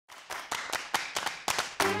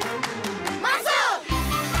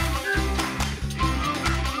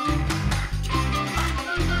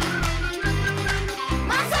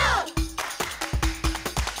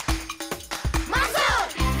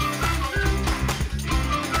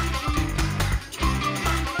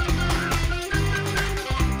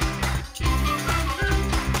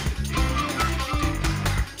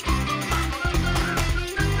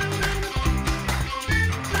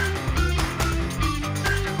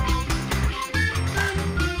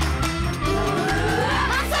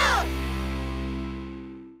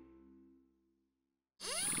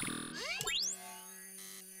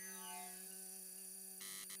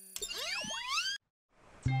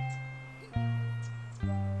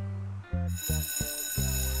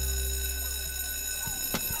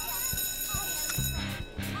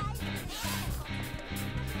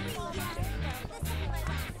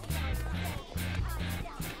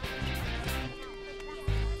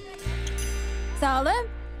Thalem,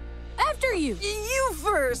 after you. You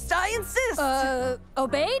first, I insist.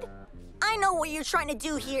 Obeid? I know what you're trying to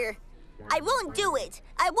do here. I won't do it.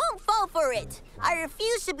 I won't fall for it. I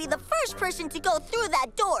refuse to be the first person to go through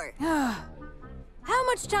that door. How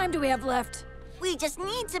much time do we have left? We just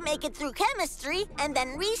need to make it through chemistry, and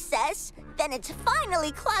then recess. Then it's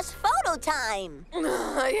finally class photo time.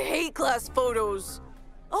 I hate class photos.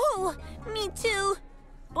 Oh, me too.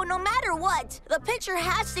 But no matter what, the picture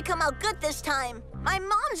has to come out good this time. My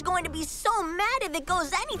mom's going to be so mad if it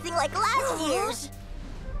goes anything like last year's.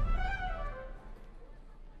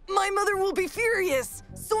 My mother will be furious,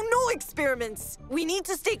 so no experiments. We need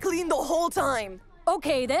to stay clean the whole time.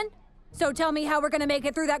 Okay, then. So tell me how we're gonna make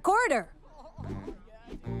it through that corridor.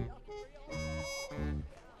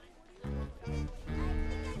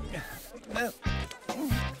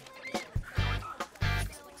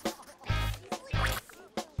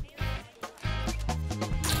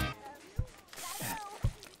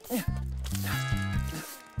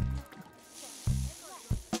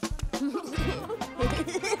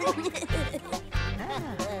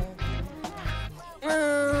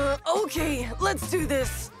 Okay, let's do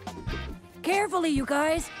this. Carefully, you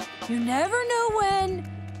guys. You never know when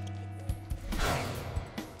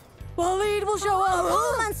Waleed will show up.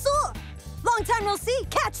 Oh, Mansour! Long time no see.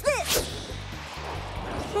 Catch this!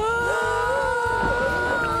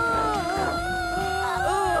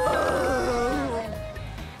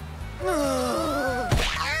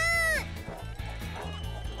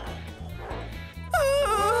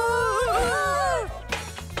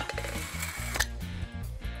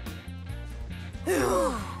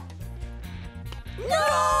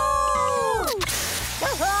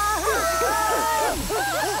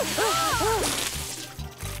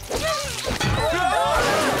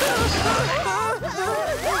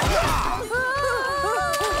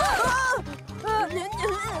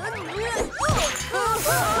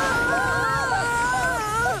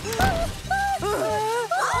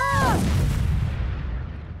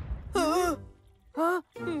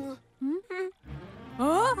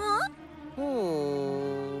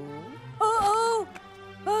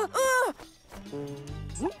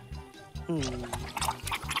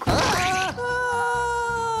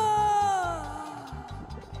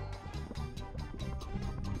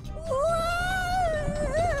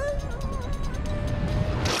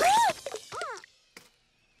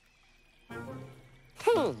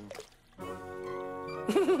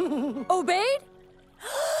 Obeid?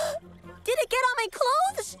 Did it get on my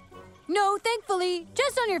clothes? No, thankfully,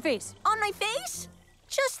 just on your face. On my face?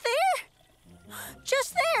 Just there?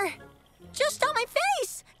 Just there? Just on my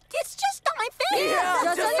face? It's just on my face!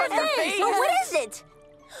 Yeah, Just on your face. Oh, what is it?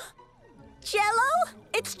 Jello?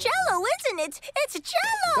 It's Jello, isn't it? It's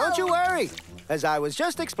Jello! Don't you worry. As I was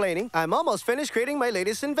just explaining, I'm almost finished creating my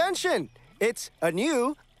latest invention. It's a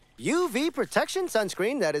new UV protection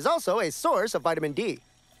sunscreen that is also a source of vitamin D.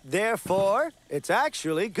 Therefore, it's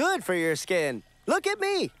actually good for your skin. Look at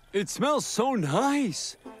me. It smells so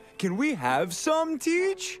nice. Can we have some,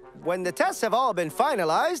 Teach? When the tests have all been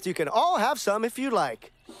finalized, you can all have some if you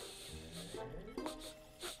like.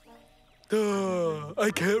 I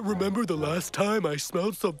can't remember the last time I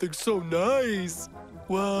smelled something so nice.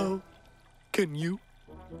 Wow. Can you?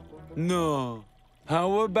 No.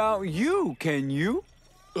 How about you? Can you?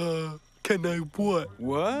 Can I what?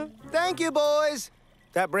 What? Thank you, boys.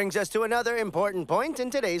 That brings us to another important point in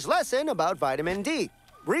today's lesson about vitamin D.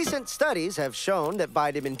 Recent studies have shown that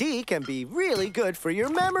vitamin D can be really good for your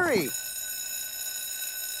memory.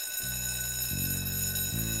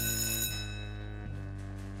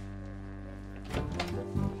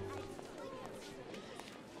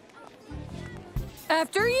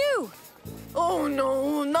 After you. Oh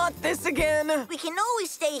no, not this again. We can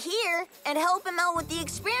always stay here and help him out with the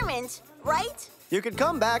experiment, right? You can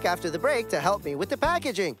come back after the break to help me with the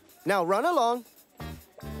packaging. Now run along.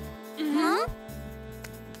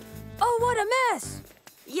 Oh, what a mess.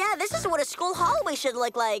 Yeah, this is what a school hallway should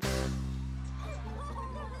look like.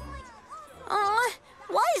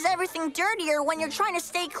 Why is everything dirtier when you're trying to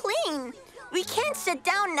stay clean? We can't sit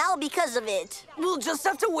down now because of it. We'll just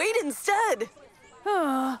have to wait instead.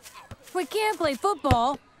 We can't play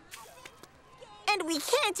football. And we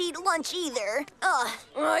can't eat lunch either. Ugh.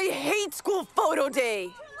 I hate school photo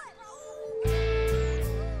day.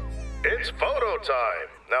 It's photo time.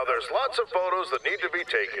 Now there's lots of photos that need to be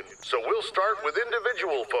taken, so we'll start with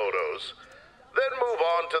individual photos, then move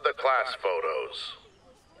on to the class photos.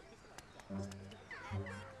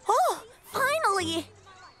 Oh, finally!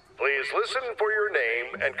 Please listen for your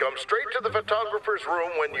name and come straight to the photographer's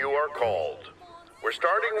room when you are called. We're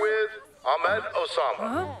starting with Ahmed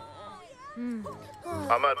Osama.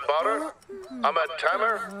 Ahmed Badr, Ahmed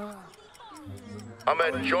Tamer,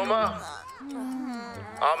 Ahmed Joma,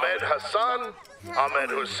 Ahmed Hassan, Ahmed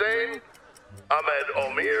Hussein, Ahmed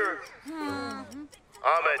Omir,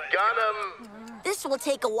 Ahmed Ghanem. This will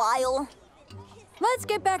take a while. Let's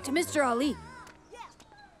get back to Mr. Ali.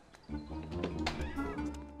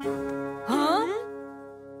 Huh?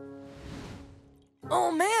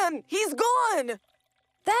 Oh man, he's gone!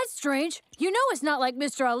 That's strange. You know it's not like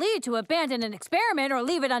Mr. Ali to abandon an experiment or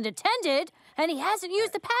leave it unattended, and he hasn't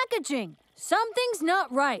used the packaging. Something's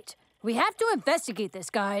not right. We have to investigate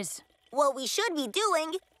this, guys. What we should be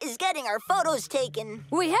doing is getting our photos taken.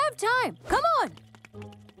 We have time. Come on.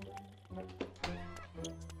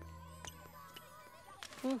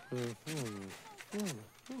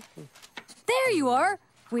 There you are.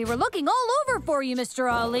 We were looking all over for you,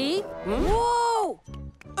 Mr. Ali. Whoa!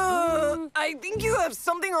 I think you have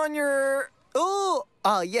something on your... Oh,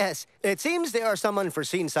 yes. It seems there are some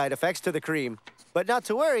unforeseen side effects to the cream. But not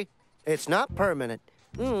to worry. It's not permanent.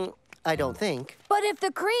 I don't think. But if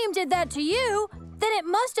the cream did that to you, then it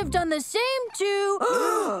must have done the same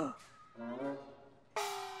to...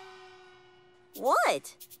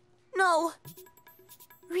 What? No.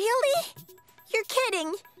 Really? You're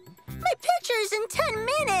kidding. My picture's in 10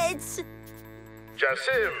 minutes.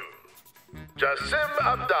 Jassim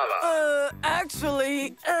Abdallah.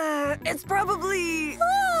 Actually, it's probably...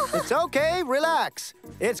 It's okay, relax.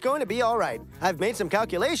 It's going to be all right. I've made some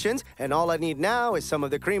calculations, and all I need now is some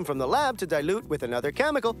of the cream from the lab to dilute with another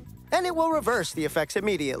chemical, and it will reverse the effects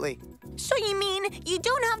immediately. So you mean you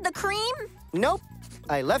don't have the cream? Nope,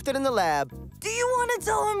 I left it in the lab. Do you want to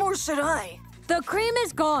tell him or should I? The cream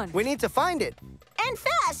is gone. We need to find it. And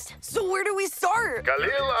fast. So where do we start?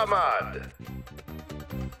 Khalil Ahmad.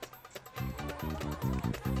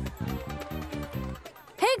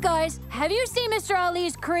 Hey, guys, have you seen Mr.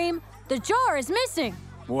 Ali's cream? The jar is missing.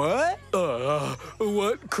 What?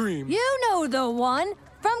 What cream? You know the one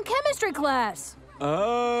from chemistry class.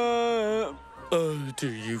 Do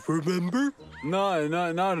you remember? No,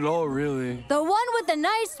 not at all, really. The one with the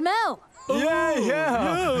nice smell. Yeah.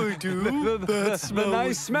 Yeah, I do. That smell The nice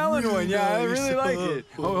was smelling really one. Yeah, I nice. really like it.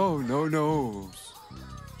 Oh, no.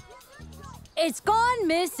 It's gone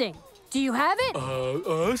missing. Do you have it?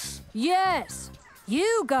 Us? Yes.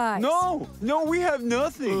 You guys. No, we have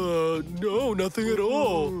nothing. No, nothing at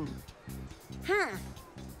all.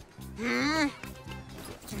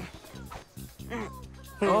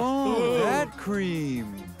 Oh, that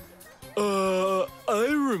cream. I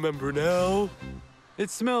remember now. It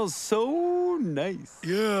smells so nice.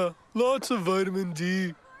 Yeah, lots of vitamin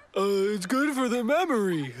D. It's good for the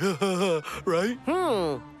memory, right?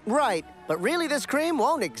 Right, but really this cream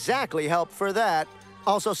won't exactly help for that.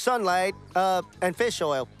 Also sunlight, and fish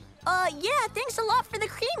oil. Yeah, thanks a lot for the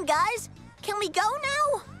cream, guys. Can we go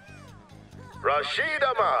now? Rashid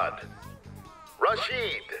Ahmad.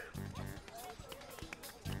 Rashid.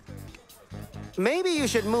 Maybe you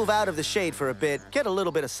should move out of the shade for a bit, get a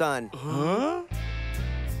little bit of sun. Huh?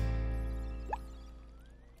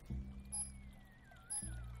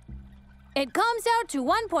 It comes out to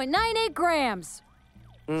 1.98 grams.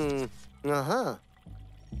 Uh-huh.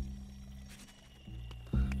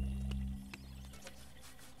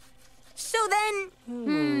 So then...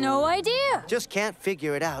 No idea. Just can't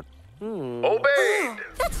figure it out. Obeyed.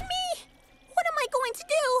 That's me! What am I going to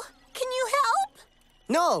do? Can you help?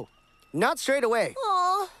 No, not straight away.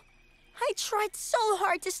 Oh, I tried so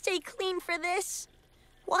hard to stay clean for this.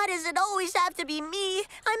 Why does it always have to be me?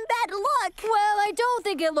 I'm bad luck. Well, I don't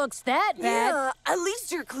think it looks that bad. Yeah, at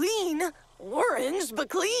least you're clean. Orange, but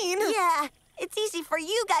clean. Yeah, it's easy for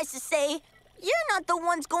you guys to say. You're not the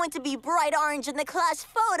ones going to be bright orange in the class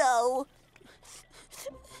photo.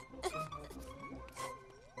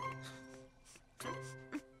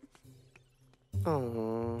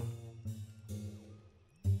 Oh.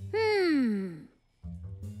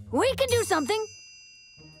 We can do something.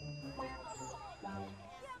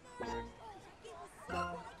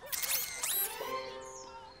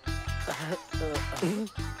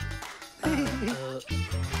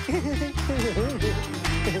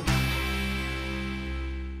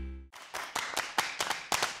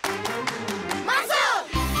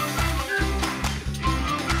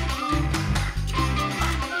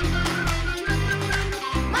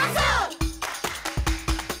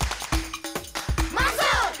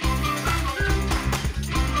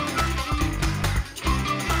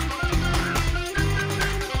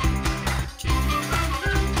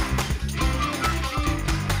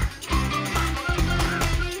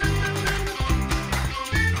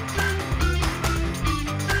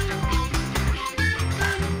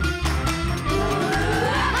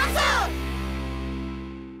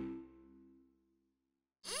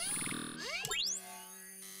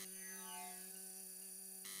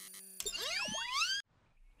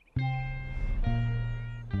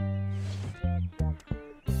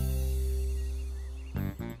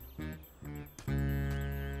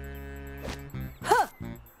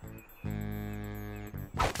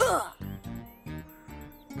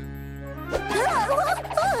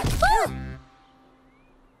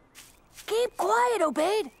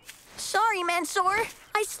 Obaid. Sorry, Mansour.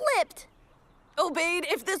 I slipped. Obaid,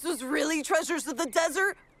 if this was really treasures of the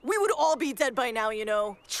desert, we would all be dead by now, you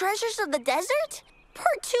know. Treasures of the desert?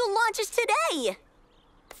 Part 2 launches today.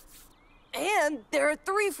 And there are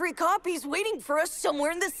 3 free copies waiting for us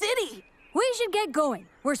somewhere in the city. We should get going.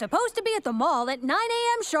 We're supposed to be at the mall at 9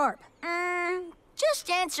 a.m. sharp. Just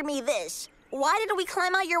answer me this. Why did we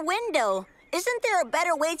climb out your window? Isn't there a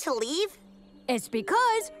better way to leave? It's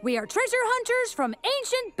because we are treasure hunters from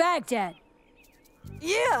ancient Baghdad.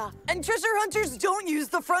 Yeah, and treasure hunters don't use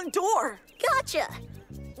the front door. Gotcha.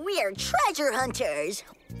 We are treasure hunters.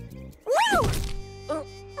 Woo!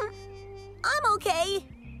 I'm okay.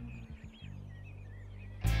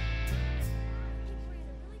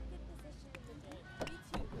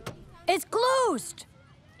 It's closed.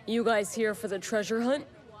 You guys here for the treasure hunt?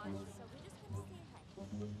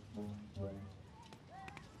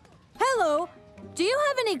 Hello. Do you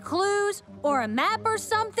have any clues or a map or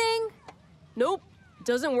something? Nope.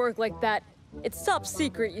 Doesn't work like that. It's top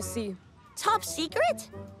secret, you see. Top secret?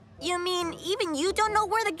 You mean even you don't know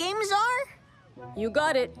where the games are? You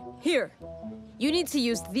got it. Here. You need to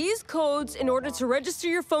use these codes in order to register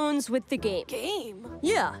your phones with the game. Game?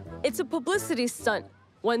 Yeah, it's a publicity stunt.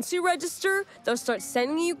 Once you register, they'll start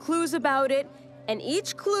sending you clues about it, and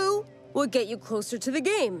each clue will get you closer to the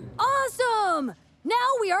game. Awesome! Now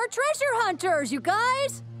we are treasure hunters, you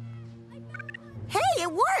guys! Hey,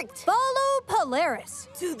 it worked! Follow Polaris.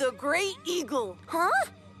 To the Great Eagle. Huh?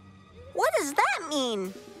 What does that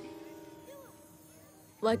mean?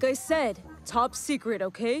 Like I said, top secret,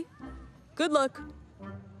 okay? Good luck.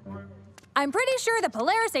 I'm pretty sure the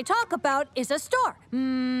Polaris they talk about is a star. The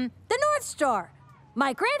North Star.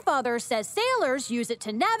 My grandfather says sailors use it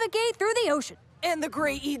to navigate through the ocean. And the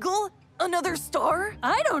Great Eagle? Another star?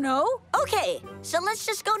 I don't know. Okay, so let's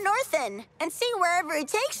just go north then and see wherever it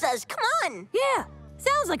takes us. Come on! Yeah,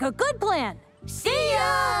 sounds like a good plan. See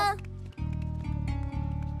ya!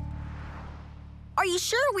 Are you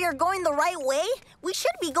sure we are going the right way? We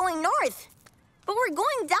should be going north. But we're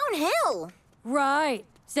going downhill. Right.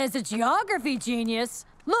 Says a geography genius.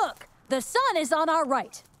 Look, the sun is on our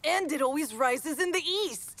right. And it always rises in the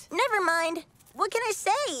east. Never mind. What can I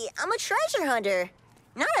say? I'm a treasure hunter,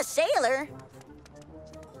 not a sailor.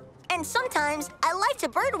 And sometimes I like to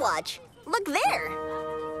birdwatch. Look there.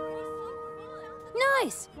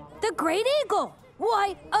 Nice. The Great Eagle.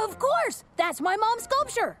 Why, of course. That's my mom's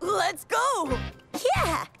sculpture. Let's go.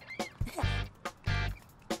 Yeah.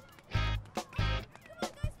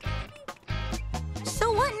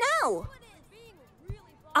 So what now?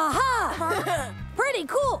 Aha! Pretty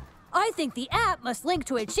cool. I think the app must link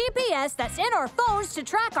to a GPS that's in our phones to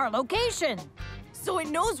track our location. So it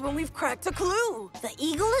knows when we've cracked a clue. The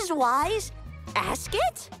eagle is wise. Ask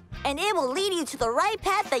it, and it will lead you to the right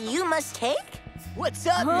path that you must take. What's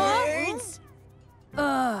up, nerds?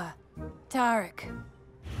 Tarek.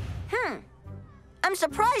 I'm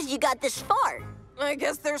surprised you got this far. I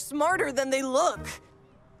guess they're smarter than they look.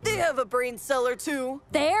 They have a brain cell or two.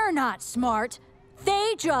 They're not smart.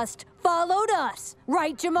 They just followed us.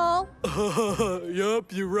 Right, Jamal?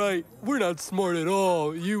 Yup, you're right. We're not smart at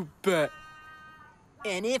all, you bet.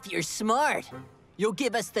 And if you're smart, you'll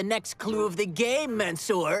give us the next clue of the game,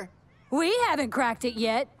 Mansour. We haven't cracked it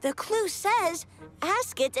yet. The clue says,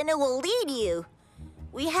 ask it and it will lead you.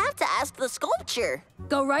 We have to ask the sculpture.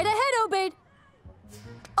 Go right ahead, Obaid.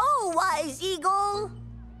 Oh, wise eagle.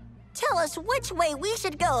 Tell us which way we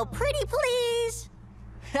should go, pretty please.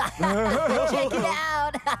 Check it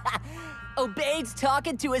out. Obaid's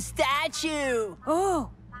talking to a statue. Oh.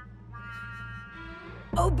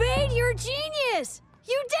 Obaid, you're a genius.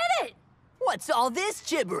 You did it. What's all this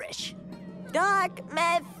gibberish? Dark,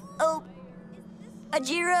 meth,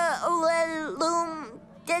 Ajira, Olel, Loom,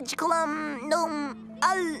 Dejklum, Noom,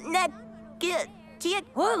 Al, Tiek.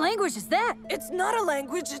 What language is that? It's not a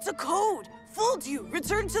language, it's a code. Fooled you.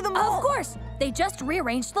 Return to the mall. Of course. They just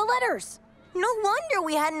rearranged the letters. No wonder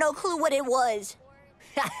we had no clue what it was.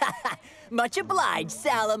 Much obliged,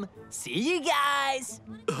 Salim. See you guys.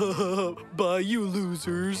 Bye, you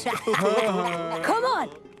losers. Come on.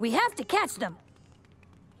 We have to catch them.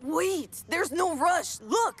 Wait, there's no rush.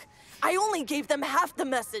 Look, I only gave them half the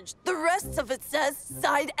message. The rest of it says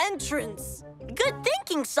side entrance. Good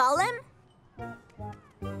thinking, Salim.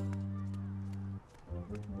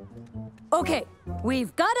 Okay,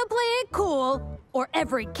 we've got to play it cool, or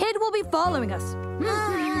every kid will be following us.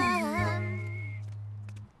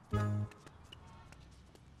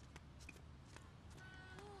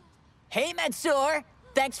 Hey, Mansour.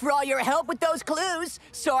 Thanks for all your help with those clues.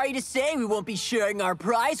 Sorry to say we won't be sharing our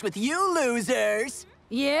prize with you losers.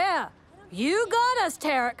 Yeah, you got us,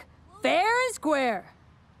 Tarek. Fair and square.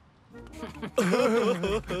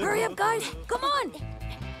 Hurry up, guys. Come on.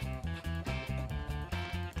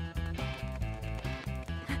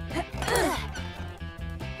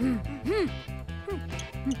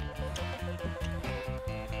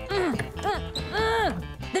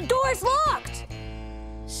 The door's locked.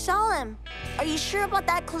 Salim, are you sure about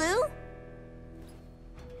that clue?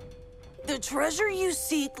 The treasure you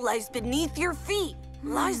seek lies beneath your feet.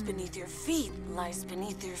 Lies beneath your feet. Lies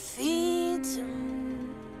beneath your feet.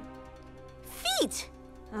 Feet.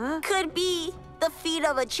 Could be the feet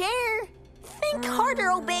of a chair. Think harder,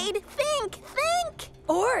 Obaid. Think.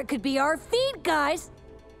 Or it could be our feet, guys.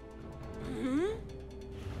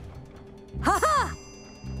 Ha-ha!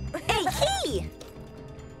 A key.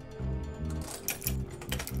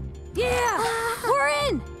 Yeah! We're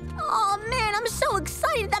in! Oh man, I'm so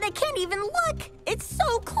excited that I can't even look. It's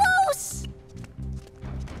so close.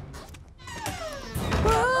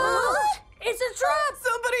 It's a trap!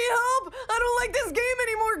 Somebody help! I don't like this game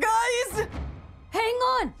anymore, guys! Hang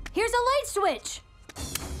on! Here's a light switch!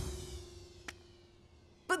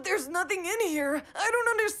 But there's nothing in here. I don't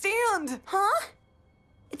understand. Huh?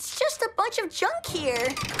 It's just a bunch of junk here.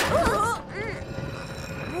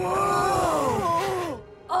 Whoa!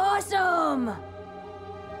 Awesome!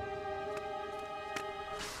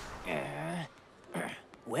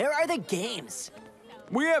 Where are the games?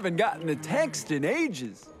 We haven't gotten a text in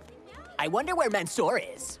ages. I wonder where Mansour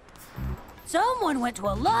is. Someone went to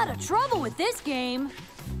a lot of trouble with this game.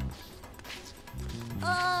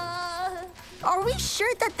 Are we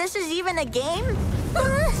sure that this is even a game?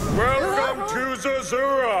 Welcome to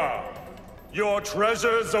Zazura! Your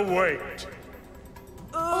treasures await.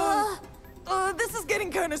 This is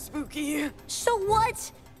getting kind of spooky. So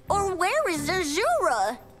what? Or where is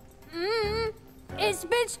Zerzura? It's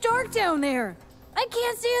pitch dark down there. I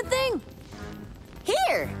can't see a thing.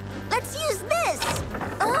 Here, let's use this.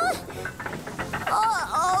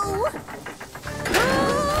 Uh-oh.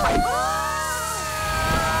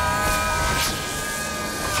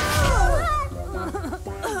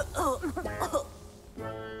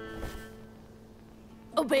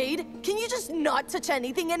 Obaid, can you just not touch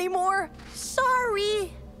anything anymore?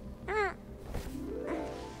 Sorry.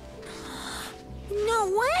 No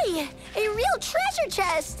way! A real treasure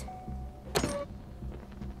chest!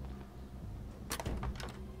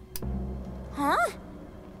 Huh?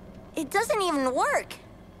 It doesn't even work.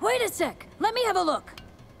 Wait a sec. Let me have a look.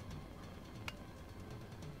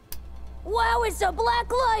 Wow, it's a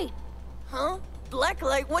black light. Huh? Black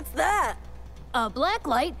light, what's that? A black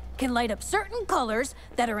light can light up certain colors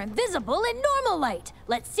that are invisible in normal light.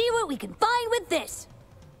 Let's see what we can find with this.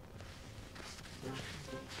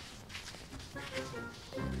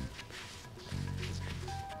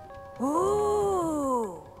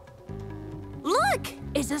 Ooh! Look!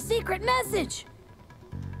 It's a secret message.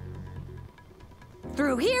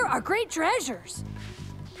 Through here are great treasures.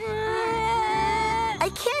 I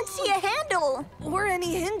can't see a handle. Or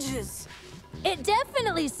any hinges. It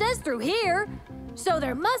definitely says through here, so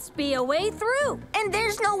there must be a way through. And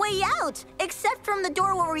there's no way out, except from the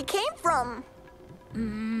door where we came from.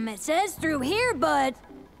 It says through here, but...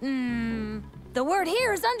 the word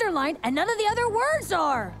here is underlined, and none of the other words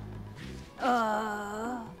are.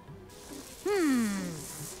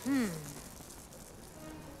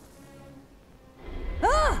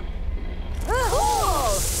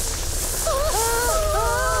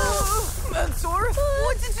 Mansour,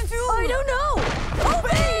 what did you do? I don't know!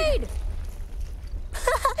 Obaid!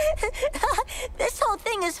 This whole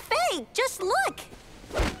thing is fake. Just look.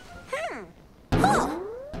 Huh.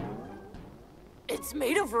 It's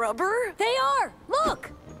made of rubber? They are!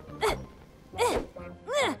 Look!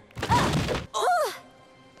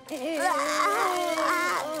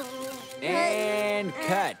 And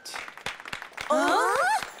cut.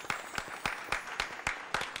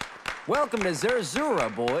 Welcome to Zerzura,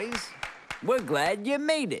 boys. We're glad you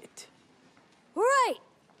made it. Right!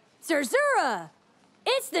 Zerzura!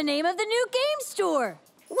 It's the name of the new game store!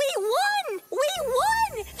 We won! We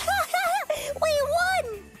won! We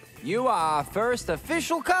won! You are our first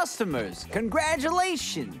official customers.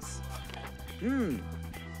 Congratulations.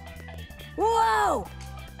 Whoa!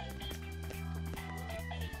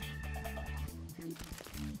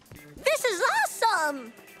 This is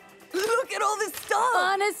awesome! Look at all this stuff!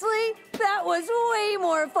 Honestly, that was way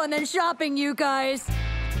more fun than shopping, you guys.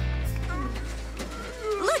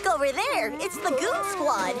 Look over there. It's the Goon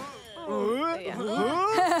Squad.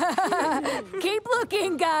 Keep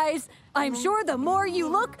looking, guys. I'm sure the more you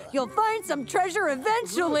look, you'll find some treasure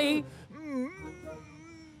eventually.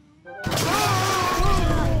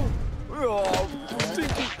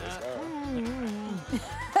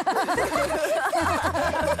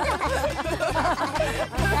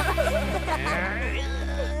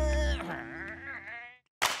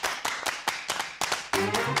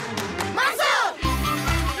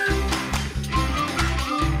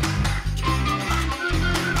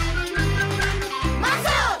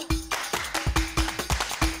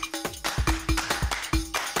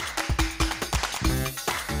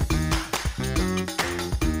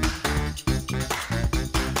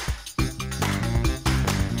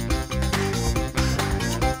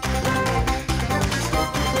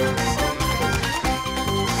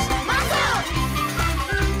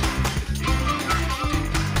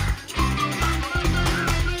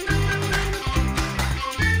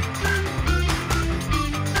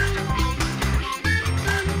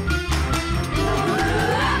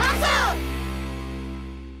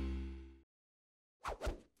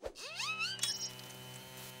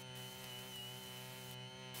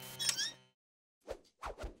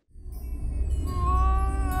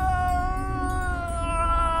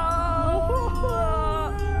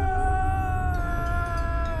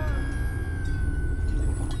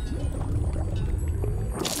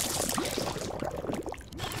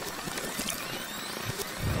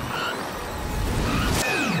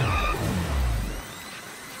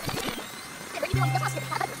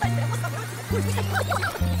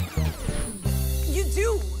 You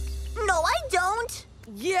do! No, I don't!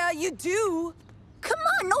 Yeah, you do! Come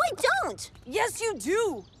on, no, I don't! Yes, you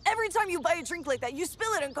do! Every time you buy a drink like that, you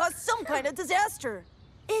spill it and cause some kind of disaster.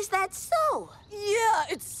 Is that so? Yeah,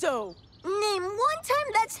 it's so. Name one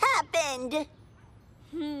time that's happened.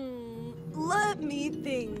 Let me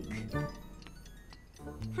think.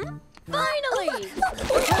 Finally!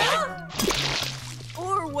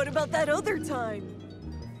 Or what about that other time?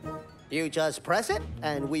 You just press it,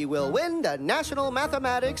 and we will win the National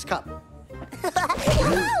Mathematics Cup.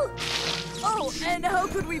 Oh, and how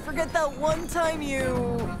could we forget that one time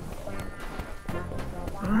you...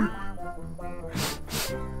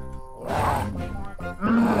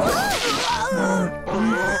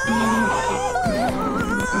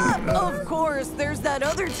 Of course, there's that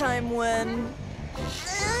other time when...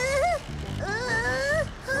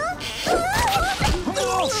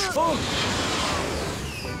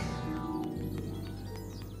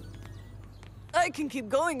 I can keep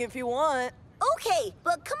going if you want. Okay,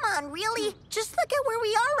 but come on, really? Just look at where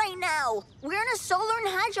we are right now. We're in a solar and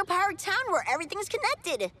hydro-powered town where everything's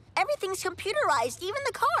connected. Everything's computerized, even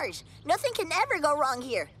the cars. Nothing can ever go wrong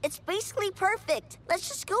here. It's basically perfect. Let's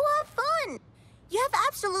just go have fun. You have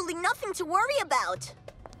absolutely nothing to worry about.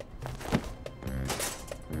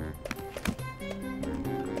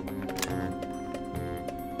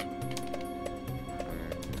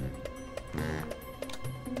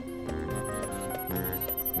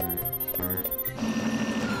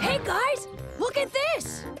 Hey, guys! Look at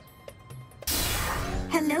this!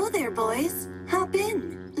 Hello there, boys. Hop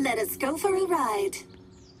in. Let us go for a ride.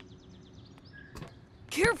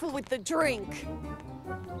 Careful with the drink.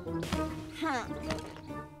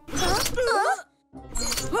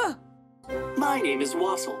 My name is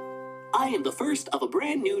Wassel. I am the first of a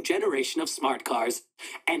brand new generation of smart cars.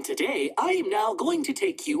 And today, I am now going to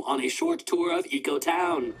take you on a short tour of Eco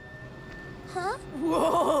Town. Huh?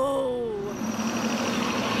 Whoa!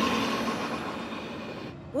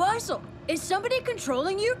 Wassel, is somebody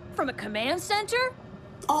controlling you from a command center?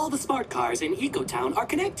 All the smart cars in Eco Town are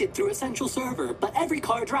connected through a central server, but every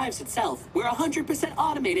car drives itself. We're 100%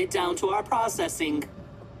 automated down to our processing.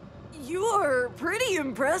 You are pretty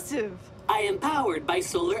impressive. I am powered by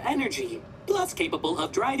solar energy, plus capable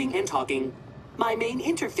of driving and talking. My main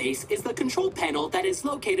interface is the control panel that is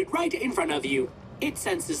located right in front of you. It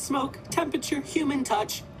senses smoke, temperature, human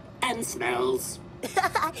touch, and smells.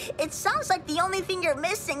 It sounds like the only thing you're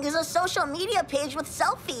missing is a social media page with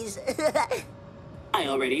selfies. I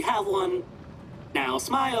already have one. Now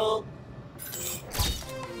smile.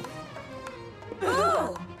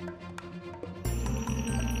 Oh!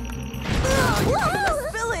 You're gonna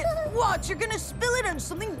spill it! Watch, you're gonna spill it and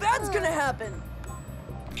something bad's gonna happen!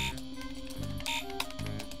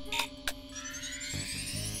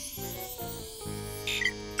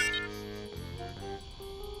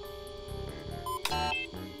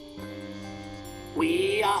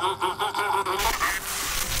 We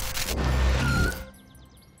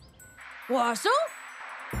Wassel?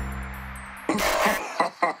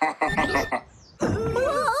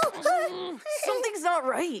 Something's not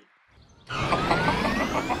right. Stop,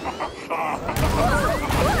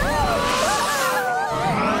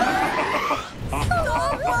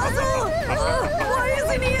 Wassel! Why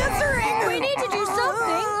isn't he answering? We need to do something.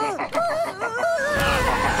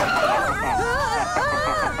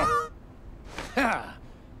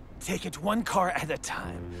 take it one car at a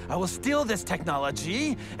time. I will steal this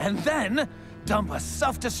technology and then dump a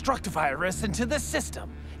self-destruct virus into the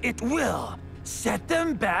system. It will set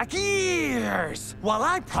them back years while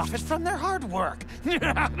I profit from their hard work.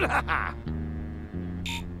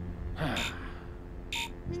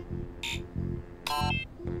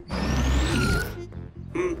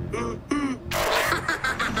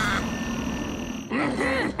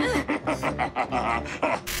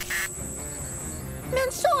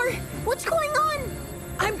 Mansour, what's going on?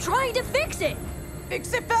 I'm trying to fix it.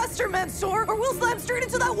 Fix it faster, Mansour, or we'll slam straight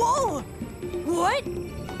into that wall. What?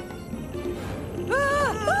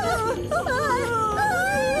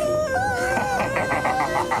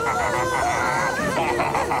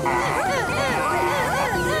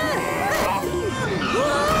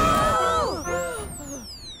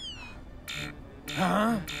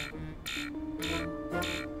 Huh?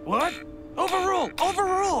 What? Overrule!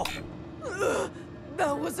 Overrule!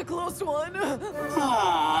 That was a close one.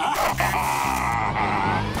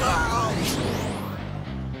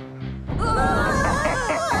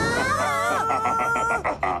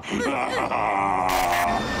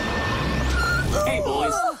 Hey,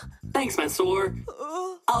 boys. Thanks, Mansour.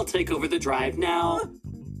 I'll take over the drive now.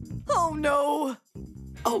 Oh, no.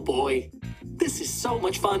 Oh, boy. This is so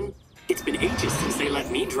much fun. It's been ages since they let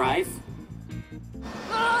me drive.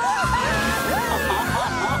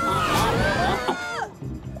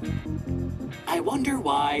 I wonder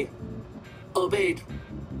why. Obaid,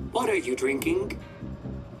 what are you drinking?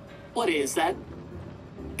 What is that?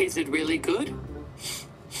 Is it really good?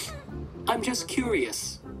 I'm just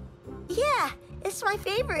curious. Yeah, it's my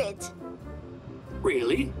favorite.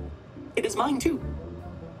 Really? It is mine too.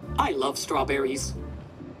 I love strawberries.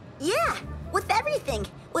 Yeah, with everything.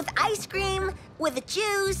 With ice cream, with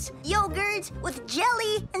juice, yogurt, with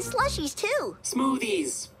jelly, and slushies too.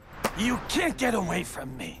 Smoothies. You can't get away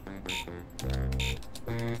from me.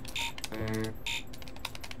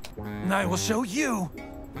 And I will show you.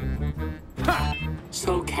 Ha!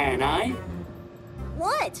 So can I?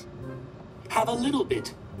 What? Have a little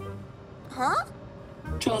bit. Huh?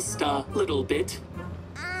 Just a little bit.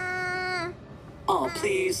 Oh,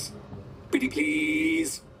 please. Pretty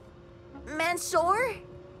please. Mansour?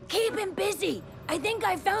 Keep him busy. I think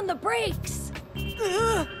I found the brakes.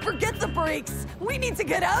 Forget the brakes. We need to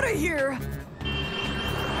get out of here.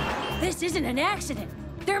 This isn't an accident.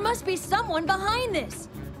 There must be someone behind this.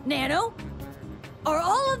 Nano, are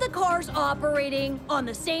all of the cars operating on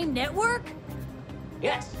the same network?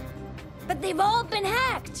 Yes. But they've all been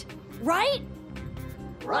hacked, right?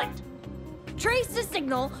 Right. Trace the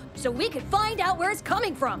signal so we can find out where it's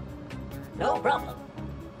coming from. No problem.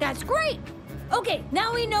 That's great. Okay,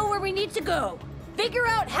 now we know where we need to go. Figure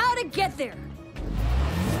out how to get there.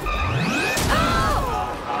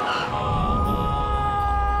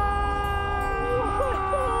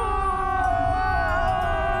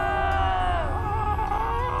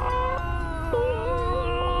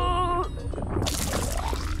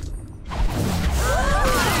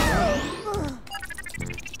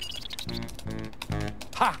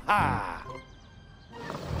 Ha ha!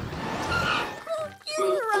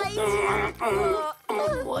 You're right.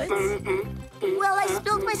 What? Well, I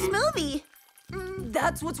spilled my smoothie.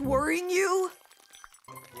 That's what's worrying you?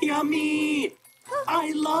 Yummy!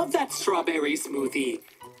 I love that strawberry smoothie.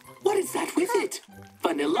 What is that with it?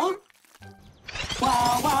 Vanilla?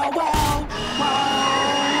 Wow, wow, wow,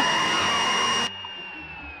 wow!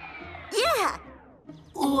 Yeah!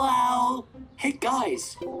 Wow! Hey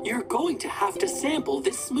guys, you're going to have to sample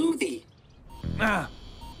this smoothie. Ha-ha!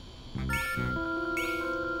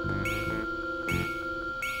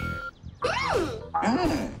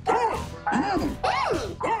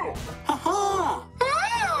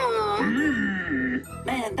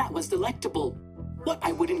 Man, that was delectable. What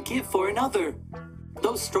I wouldn't give for another.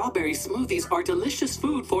 Those strawberry smoothies are delicious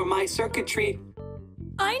food for my circuitry.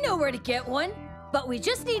 I know where to get one, but we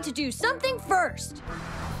just need to do something first.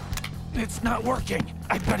 It's not working.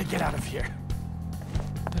 I better get out of here.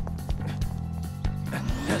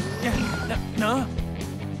 No. No!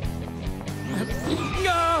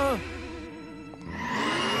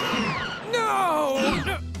 No!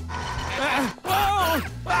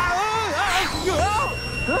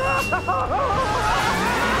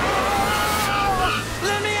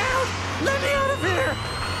 Let me out! Let me out of here!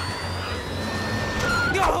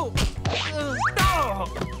 No!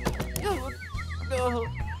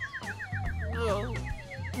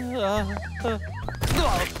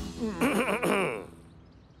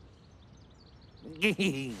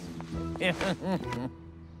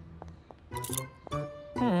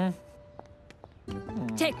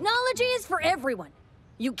 Technology is for everyone.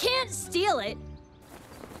 You can't steal it.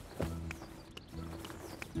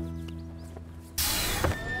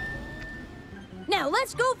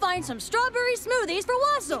 let's go find some strawberry smoothies for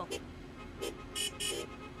Wassel.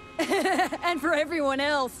 And for everyone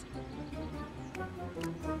else.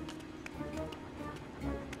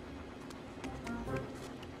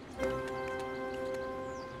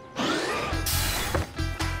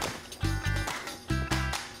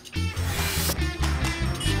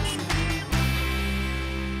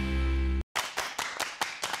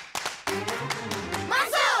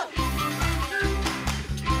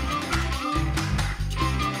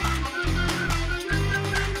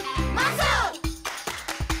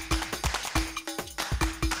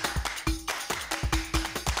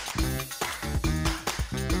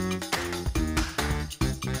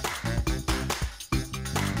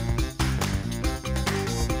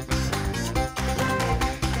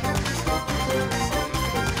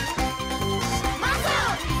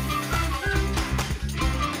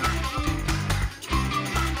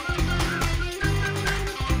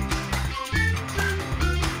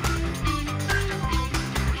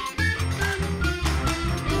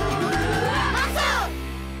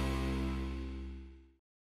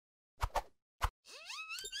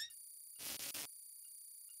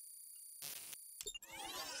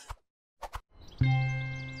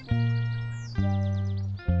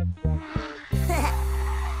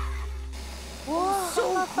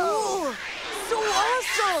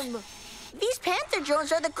 These Panther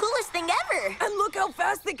drones are the coolest thing ever. And look how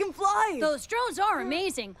fast they can fly. Those drones are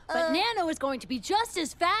amazing, but Nano is going to be just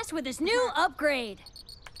as fast with his new upgrade.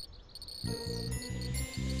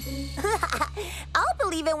 I'll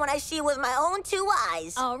believe it when I see it with my own 2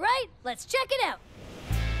 eyes. All right, let's check it out.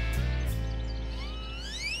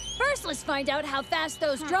 First, let's find out how fast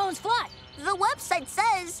those drones fly. The website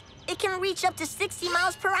says it can reach up to 60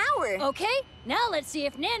 miles per hour. Okay, now let's see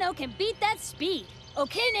if Nano can beat that speed.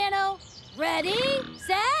 Okay, Nano. Ready,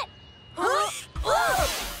 set. Huh?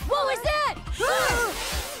 What was that?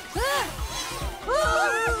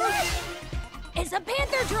 It's a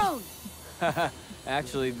Panther drone.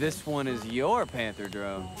 Actually, this one is your Panther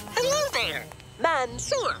drone. Hello there,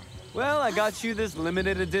 Mansour. Well, I got you this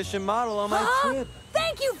limited edition model on my trip.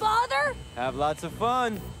 Thank you, Father. Have lots of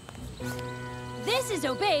fun. This is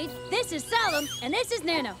Obaid, this is Salim, and this is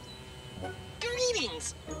Nano.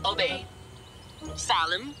 Greetings, Obaid,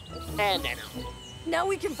 Salim, and Nano. Now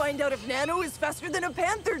we can find out if Nano is faster than a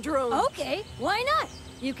Panther drone. Okay, why not?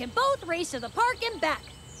 You can both race to the park and back.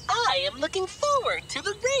 I am looking forward to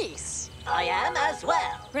the race. I am as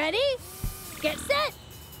well. Ready, get set,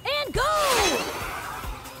 and go!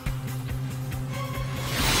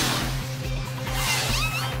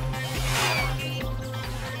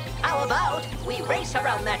 How about we race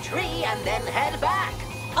around that tree and then head back?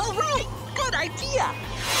 All right, good idea.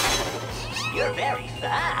 You're very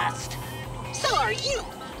fast. So are you,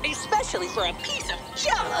 especially for a piece of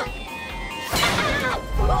junk.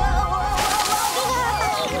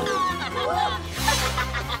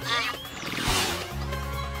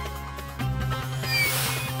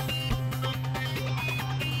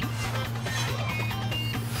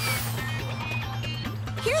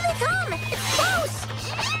 Here they come! It's close!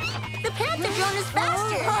 The Panther drone is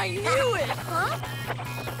faster! I knew it! Huh?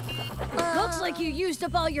 Looks like you used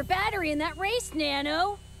up all your battery in that race,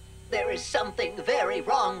 Nano. There is something very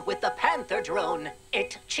wrong with the Panther drone.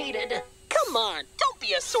 It cheated. Come on, don't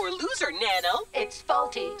be a sore loser, Nano. It's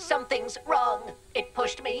faulty. Something's wrong. It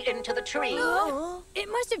pushed me into the tree. It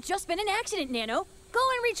must have just been an accident, Nano. Go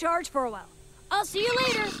and recharge for a while. I'll see you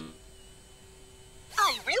later.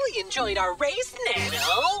 I really enjoyed our race,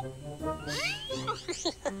 Nano.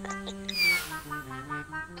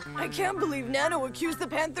 I can't believe Nano accused the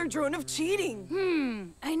Panther drone of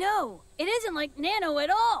cheating. I know. It isn't like Nano at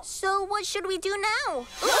all. So what should we do now?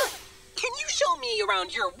 Can you show me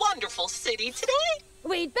around your wonderful city today?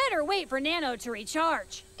 We'd better wait for Nano to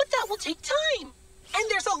recharge. But that will take time. And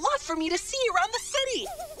there's a lot for me to see around the city.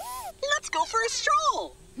 Let's go for a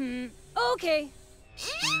stroll. Okay.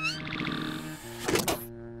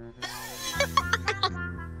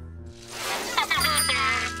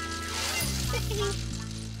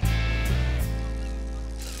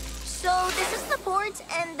 So this is the port,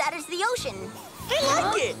 and that is the ocean. I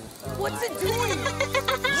like it. What's it doing?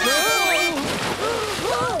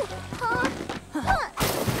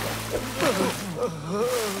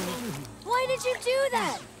 Why did you do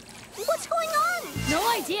that? What's going on? No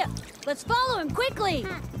idea. Let's follow him quickly.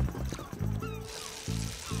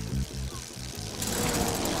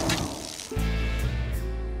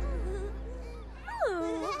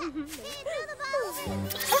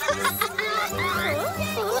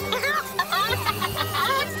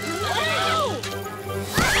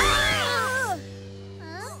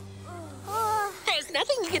 There's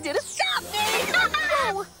nothing you can do to stop me.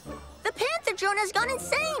 drone has gone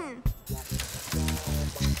insane!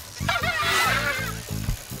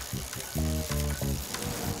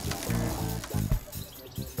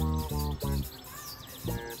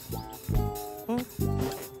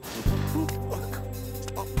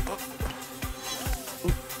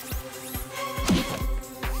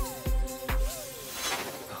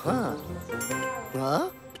 Huh? Huh?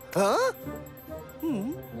 Huh?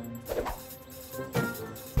 Hmm?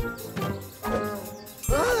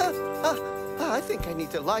 I think I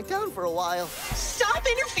need to lie down for a while. Stop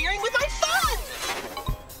interfering with my fun!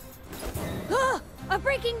 A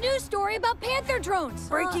breaking news story about panther drones!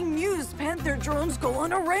 Breaking news, panther drones go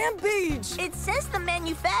on a rampage! It says the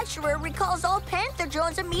manufacturer recalls all panther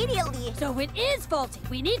drones immediately. So it is faulty.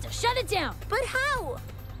 We need to shut it down. But how?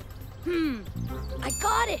 I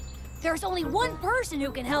got it. There's only one person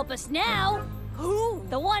who can help us now. Who?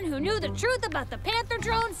 The one who knew the truth about the panther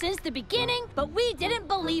drone since the beginning, but we didn't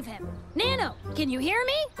believe him. Nano, can you hear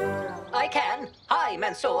me? I can. Hi,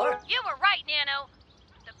 Mansour. You were right, Nano.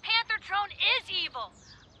 The panther drone is evil.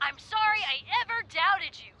 I'm sorry I ever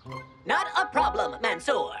doubted you. Not a problem,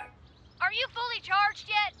 Mansour. Are you fully charged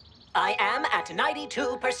yet? I am at 92%.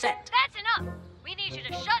 That's enough. We need you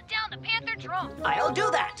to shut down the panther drone. I'll do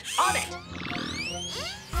that. On it.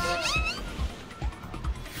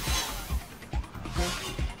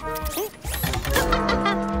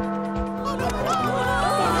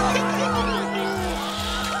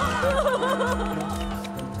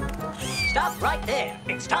 Stop right there.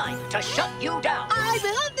 It's time to shut you down. I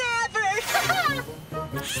will never!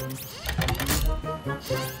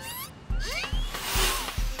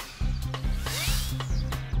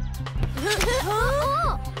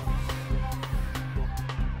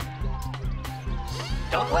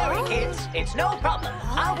 Don't worry, kids. It's no problem.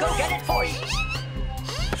 I'll go get it for you.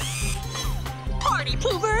 Party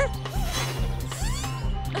pooper!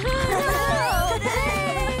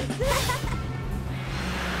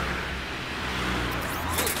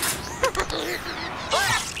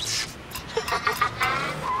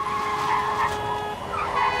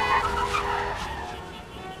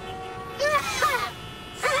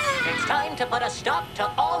 It's time to put a stop to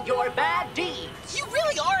all your bad deeds. You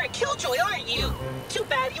really are a killjoy, aren't you? Too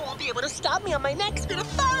bad you won't be able to stop me on my next bit of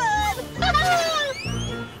fun!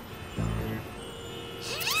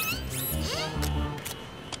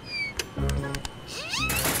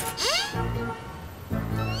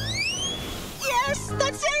 Yes,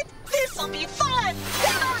 that's it! This'll be fun!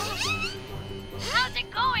 How's it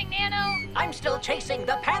going, Nano? I'm still chasing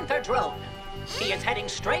the Panther drone. He is heading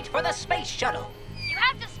straight for the space shuttle. You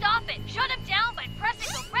have to stop it. Shut him down by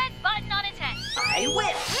pressing the red button on his head. I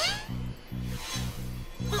will.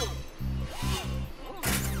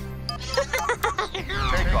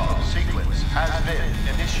 Takeoff sequence has been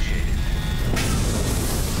initiated.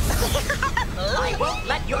 I won't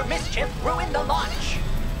let your mischief ruin the launch.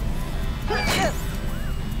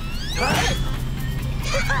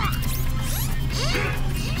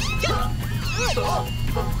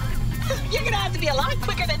 You're gonna have to be a lot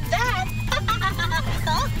quicker than that!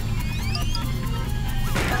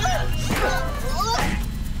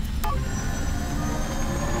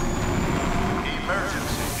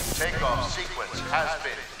 Emergency. Takeoff sequence has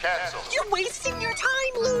been canceled. You're wasting your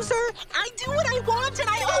time, loser! I do what I want and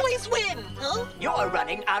I always win! Huh? You're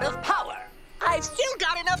running out of power. I've still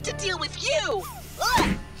got enough to deal with you!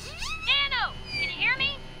 Nano, can you hear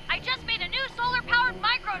me? I just made a new solar-powered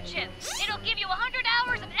microchip. It'll give you 100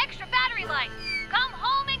 hours of extra battery life. Come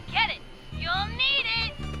home and get it. You'll need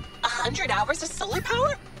it. 100 hours of solar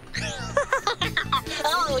power?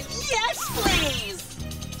 Oh, yes, please!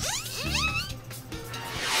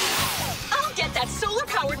 I'll get that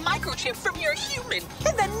solar-powered microchip from your human,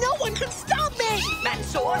 and then no one can stop me!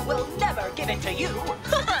 Mansour will never give it to you.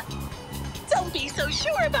 Don't be so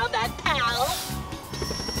sure about that, pal!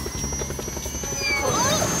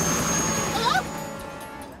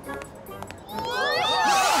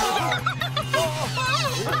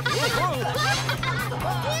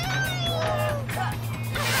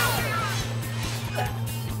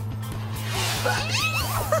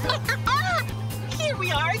 Here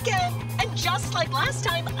we are again, and just like last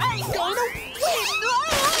time, I'm going to win!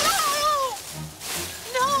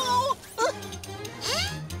 No!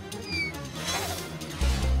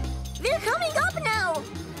 They're coming up now!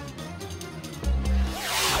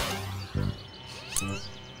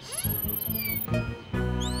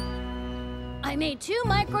 I made 2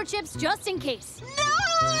 microchips just in case. No!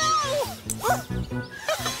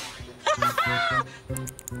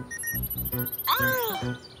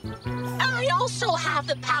 I also have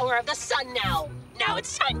the power of the sun now. Now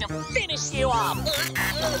it's time to finish you off.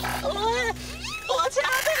 What's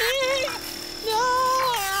happening?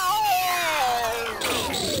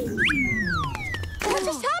 What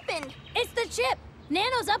just happened? It's the chip.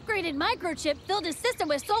 Nano's upgraded microchip filled his system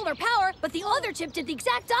with solar power, but the other chip did the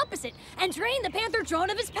exact opposite and drained the Panther drone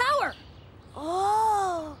of his power.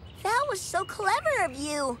 Oh, that was so clever of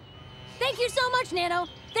you. Thank you so much, Nano.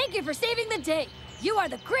 Thank you for saving the day. You are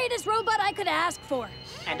the greatest robot I could ask for.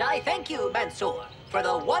 And I thank you, Mansour, for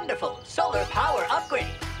the wonderful solar power upgrade.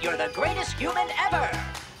 You're the greatest human ever.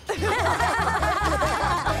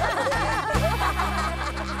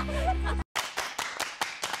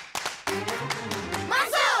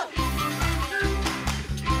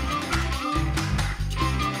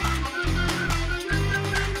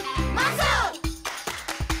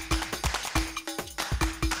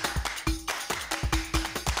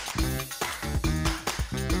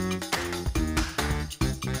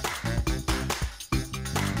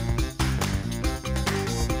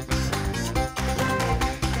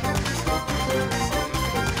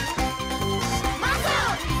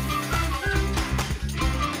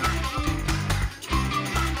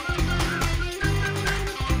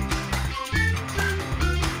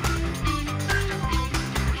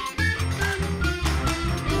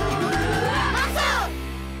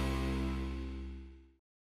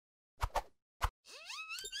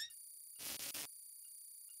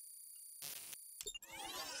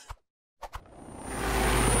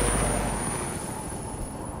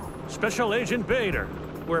 Special Agent Bader,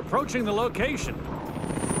 we're approaching the location.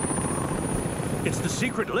 It's the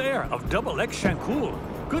secret lair of Double X Shankul.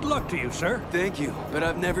 Good luck to you, sir. Thank you, but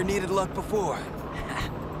I've never needed luck before.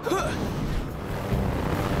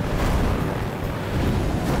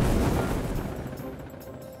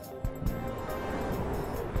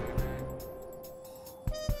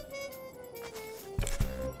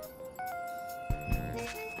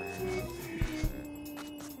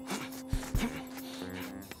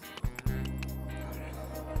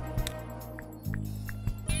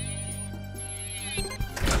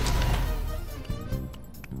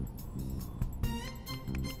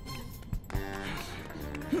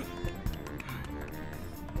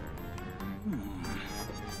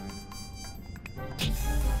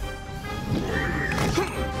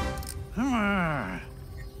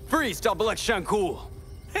 Freeze, Double X Shankul!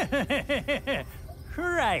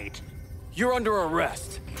 Right. You're under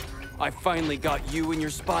arrest. I finally got you and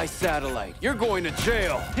your spy satellite. You're going to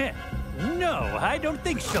jail. No, I don't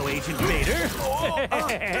think so, Agent Bader.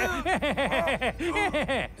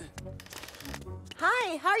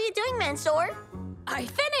 Hi, how are you doing, Mansour? I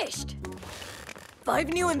finished. 5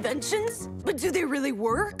 new inventions? But do they really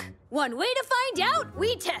work? One way to find out,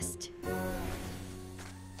 we test.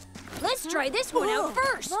 Let's try this one out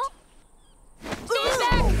first. Stand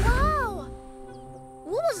back! Wow!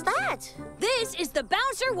 What was that? This is the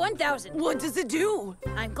Bouncer 1000. What does it do?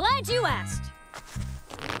 I'm glad you asked.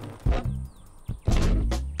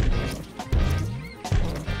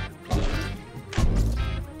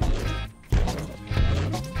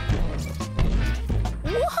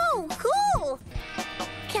 Whoa, cool!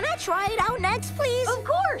 Can I try it out next, please? Of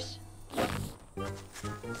course!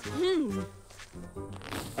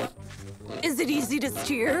 Is it easy to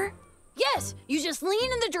steer? Yes, you just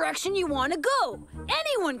lean in the direction you want to go.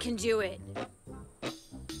 Anyone can do it.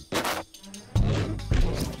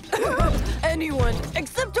 Anyone,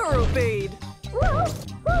 except our Obeyed.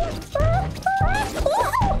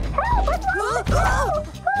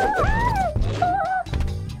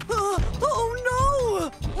 Oh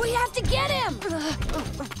no! We have to get him!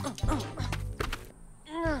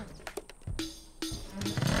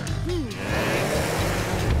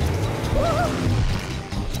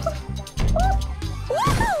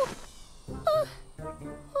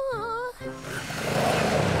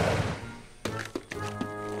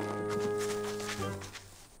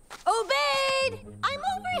 Obeyed! I'm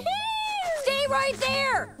over here! Stay right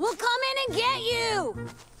there! We'll come in and get you!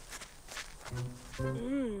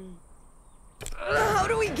 How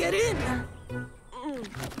do we get in?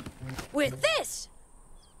 With this!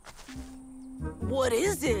 What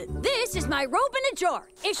is it? This is my rope in a jar.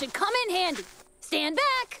 It should come in handy. Stand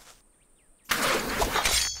back!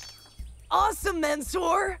 Awesome,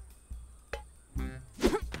 Mansour!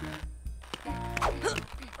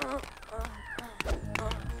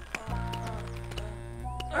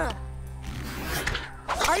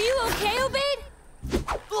 Are you okay, Obeyed?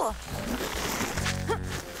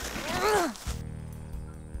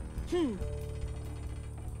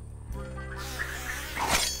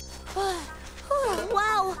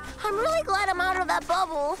 Wow, I'm really glad I'm out of that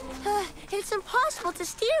bubble. It's impossible to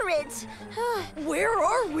steer it. Where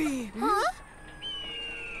are we? Huh?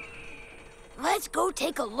 Let's go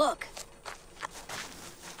take a look.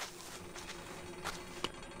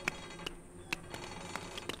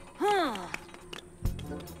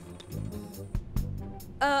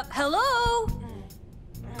 Hello?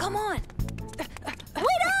 Come on.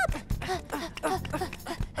 Wait up!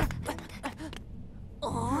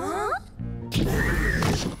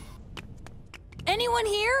 Anyone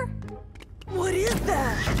here? What is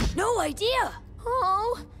that? No idea.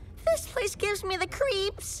 Oh, this place gives me the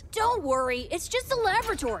creeps. Don't worry, it's just a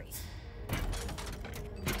laboratory.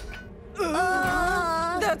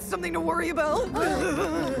 That's something to worry about.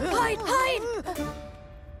 Hide, hide!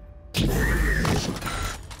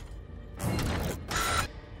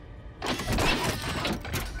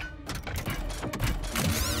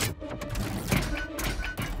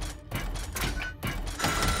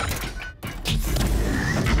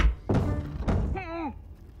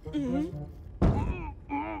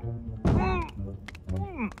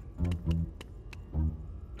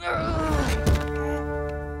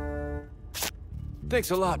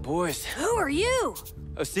 Thanks a lot, boys. Who are you?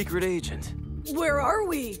 A secret agent. Where are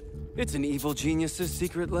we? It's an evil genius's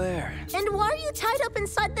secret lair. And why are you tied up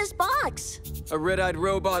inside this box? A red-eyed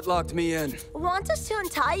robot locked me in. Want us to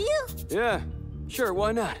untie you? Yeah, sure,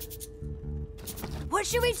 why not? What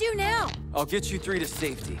should we do now? I'll get you three to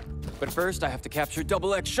safety. But first, I have to capture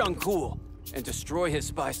Double X Shuncool and destroy his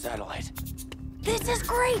spy satellite. This is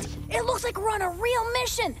great! It looks like we're on a real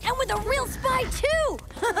mission, and with a real spy, too!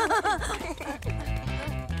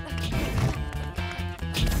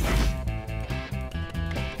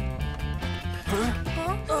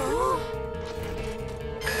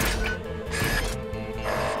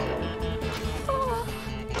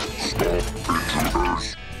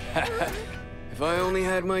 If I only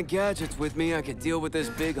had my gadgets with me, I could deal with this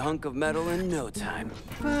big hunk of metal in no time.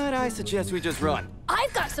 But I suggest we just run.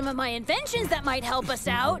 I've got some of my inventions that might help us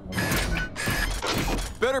out.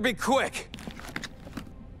 Better be quick.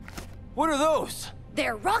 What are those?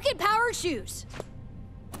 They're rocket-powered shoes.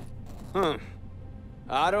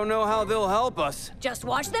 I don't know how they'll help us. Just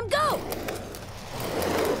watch them go.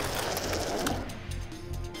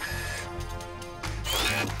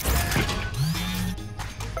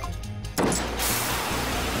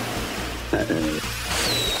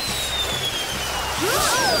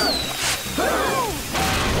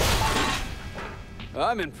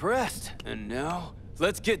 I'm impressed. And now,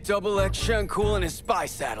 let's get Double X Shuncool and his spy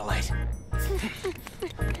satellite.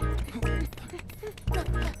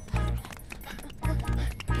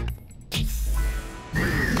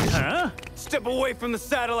 Huh? Step away from the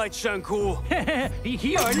satellite, Shuncool.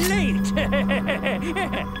 You're late.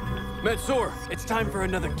 Mansour, it's time for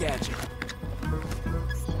another gadget.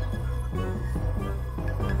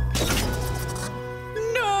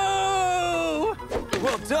 No!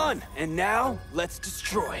 Well done. And now, let's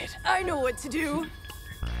destroy it. I know what to do.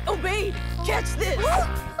 Obey! Catch this!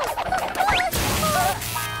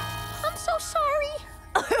 I'm so sorry.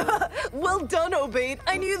 Well done, Obey.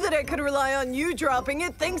 I knew that I could rely on you dropping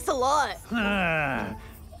it. Thanks a lot.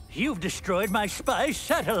 You've destroyed my spy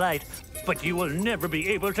satellite, but you will never be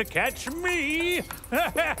able to catch me.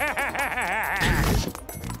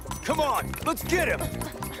 Come on, let's get him.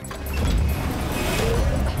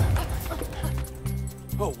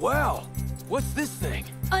 Oh, wow. What's this thing?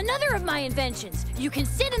 Another of my inventions. You can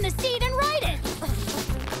sit in the seat and ride it.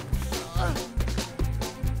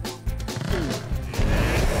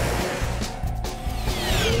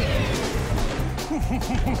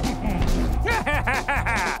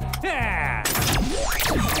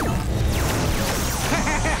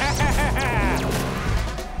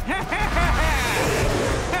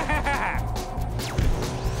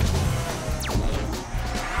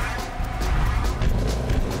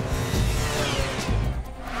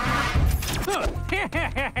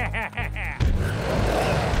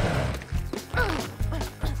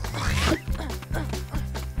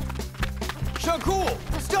 Shuncool,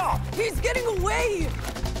 stop! He's getting away!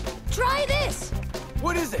 Try this.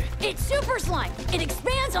 What is it? It's super slime. It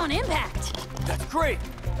expands on impact. That's great.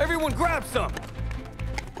 Everyone grab some.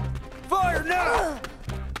 Fire now!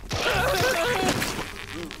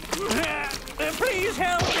 Please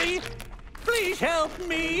help me. Please help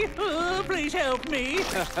me. Please help me.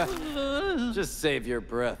 Just save your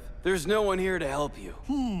breath. There's no one here to help you.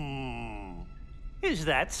 Is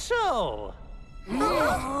that so? There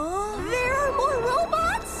are more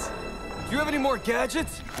robots? Do you have any more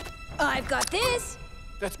gadgets? I've got this.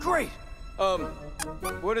 That's great.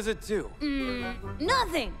 What does it do?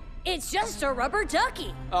 Nothing. It's just a rubber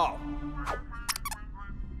ducky. Oh.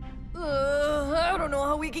 I don't know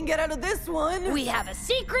how we can get out of this one. We have a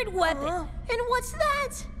secret weapon. And what's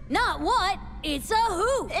that? Not what, it's a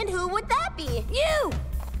who. And who would that be? You.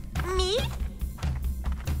 Me?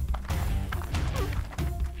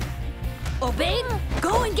 Obeyed?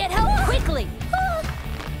 Go and get help quickly!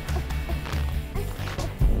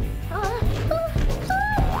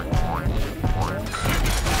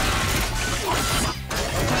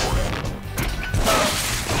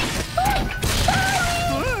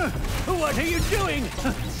 What are you doing?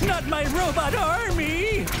 Not my robot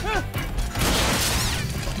army!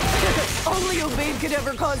 Only Obeyed could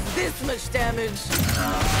ever cause this much damage.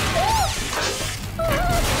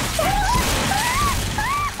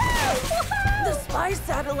 The spy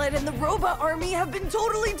satellite and the robot army have been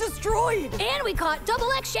totally destroyed. And we caught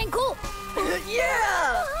Double X Shankul.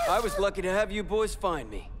 Yeah! I was lucky to have you boys find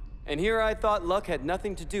me. And here I thought luck had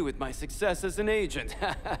nothing to do with my success as an agent.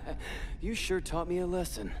 You sure taught me a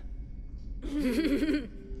lesson.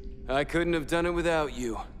 I couldn't have done it without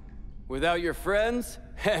you. Without your friends,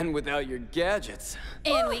 and without your gadgets.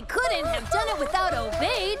 And we couldn't have done it without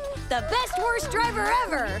Obeyed, the best worst driver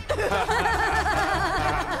ever.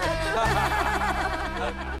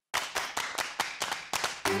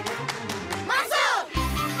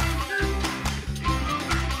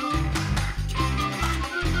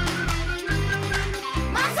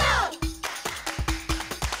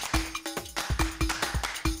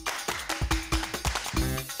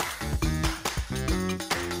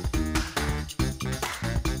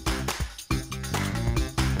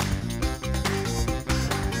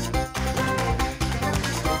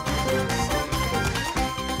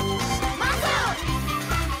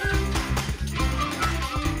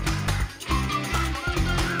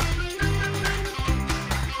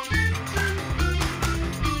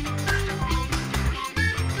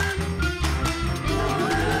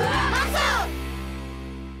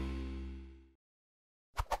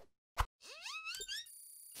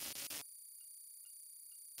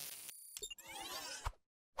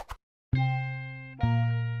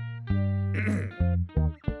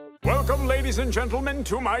 Welcome, ladies and gentlemen,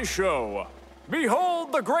 to my show.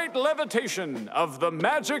 Behold the great levitation of the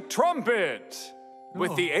magic trumpet.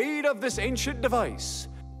 With the aid of this ancient device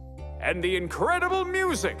and the incredible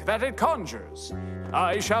music that it conjures,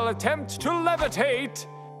 I shall attempt to levitate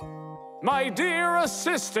my dear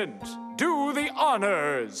assistant. Do the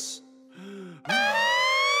honors.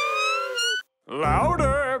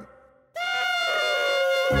 Louder.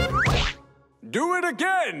 Do it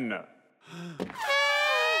again.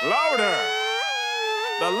 Louder.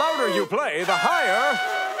 The louder you play, the higher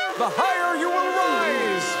you will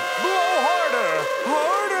rise. Blow harder.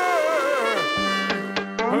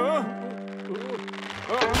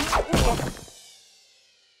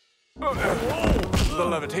 Harder. The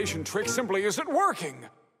levitation trick simply isn't working.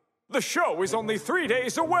 The show is only 3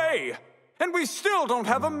 days away, and we still don't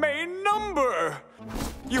have a main number.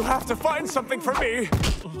 You have to find something for me.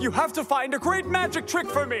 You have to find a great magic trick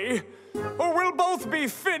for me, or we'll both be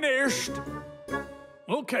finished.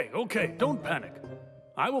 Okay, don't panic.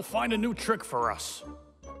 I will find a new trick for us.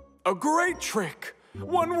 A great trick.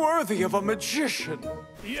 One worthy of a magician.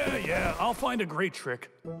 Yeah, I'll find a great trick.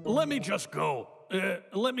 Let me just go.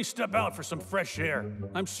 Let me step out for some fresh air.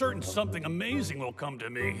 I'm certain something amazing will come to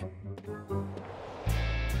me.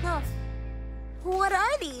 What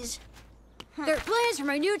are these? They're plans for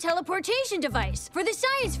my new teleportation device for the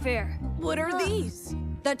science fair. What are these?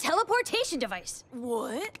 The teleportation device.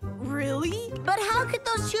 What? Really? But how could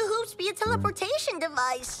those two hoops be a teleportation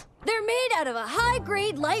device? They're made out of a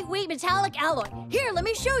high-grade, lightweight metallic alloy. Here, let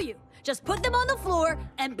me show you. Just put them on the floor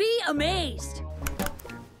and be amazed.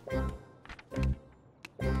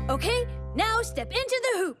 Okay, now step into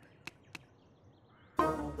the hoop.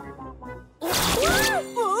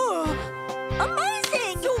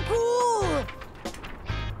 Amazing! So cool!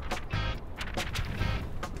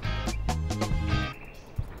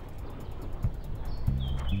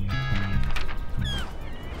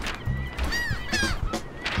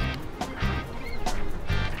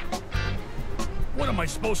 What am I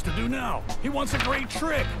supposed to do now? He wants a great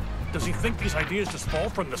trick. Does he think these ideas just fall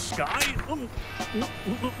from the sky?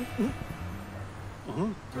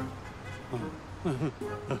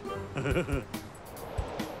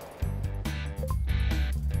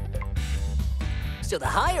 So the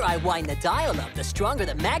higher I wind the dial up, the stronger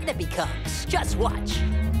the magnet becomes. Just watch.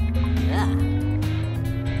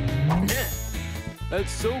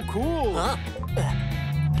 That's so cool. Huh?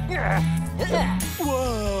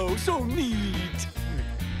 Whoa, so neat.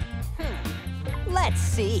 Let's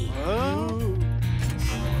see.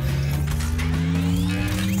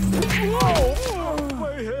 Whoa!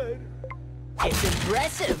 My head. It's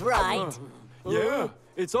impressive, right? Yeah,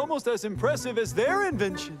 it's almost as impressive as their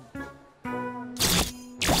invention.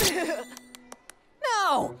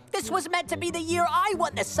 No! This was meant to be the year I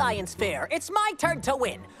won the science fair. It's my turn to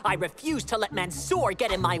win. I refuse to let Mansour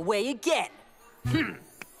get in my way again.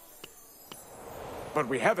 But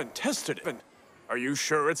we haven't tested it. Are you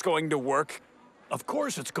sure it's going to work? Of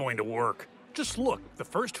course it's going to work. Just look, the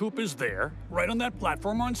first hoop is there, right on that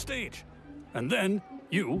platform on stage. And then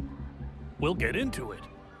you will get into it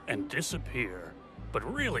and disappear. But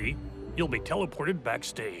really, you'll be teleported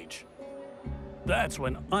backstage. That's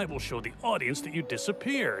when I will show the audience that you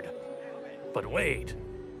disappeared. But wait.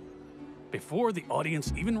 Before the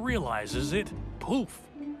audience even realizes it, poof.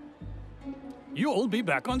 You'll be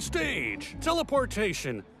back on stage.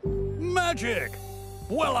 Teleportation. Magic.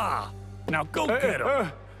 Voila. Now go get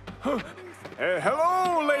him.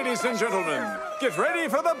 Hello, ladies and gentlemen. Get ready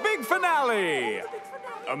for the big finale.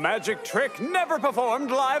 A magic trick never performed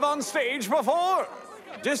live on stage before.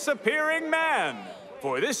 Disappearing Man.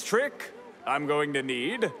 For this trick, I'm going to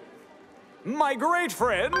need my great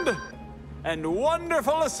friend and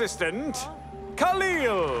wonderful assistant,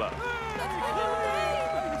 Khalil.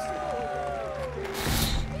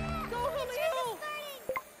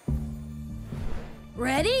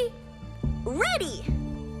 Ready? Ready!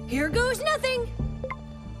 Here goes nothing.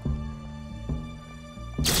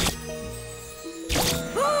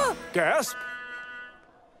 Gasp!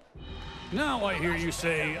 Now I hear you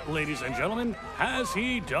say, ladies and gentlemen, has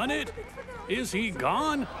he done it? Is he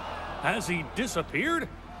gone? Has he disappeared?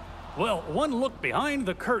 Well, one look behind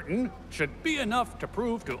the curtain should be enough to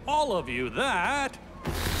prove to all of you that...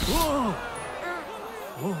 Whoa.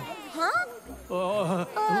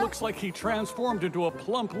 Looks like he transformed into a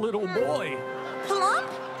plump little boy. Plump?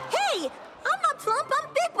 Hey, I'm not plump, I'm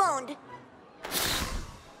big-boned.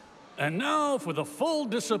 And now for the full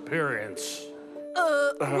disappearance.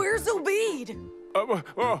 Where's Obeid?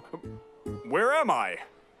 Where am I?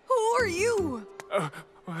 Who are you?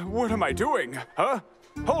 What am I doing? Huh?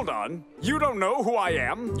 Hold on. You don't know who I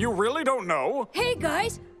am? You really don't know? Hey,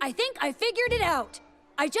 guys, I think I figured it out.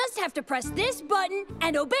 I just have to press this button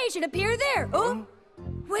and Obeid should appear there. Oh,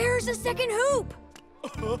 where's the second hoop?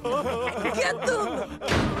 Get them!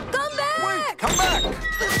 Come back! Wait, come back!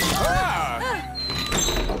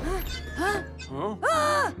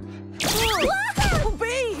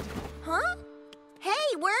 Obeid! Huh?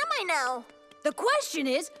 Hey, where am I now? The question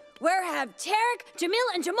is, where have Tarek,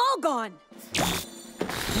 Jamil, and Jamal gone?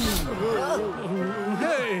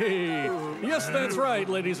 Hey! Yes, that's right,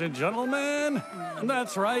 ladies and gentlemen.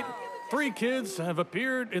 That's right. 3 kids have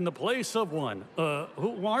appeared in the place of one.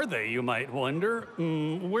 Who are they, you might wonder?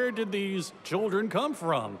 Where did these children come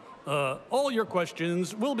from? All your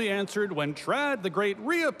questions will be answered when Trad the Great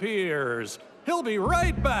reappears. He'll be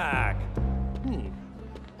right back.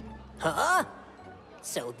 Huh?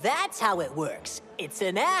 So that's how it works. It's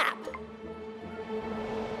an app.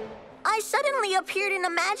 I suddenly appeared in a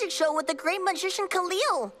magic show with the great magician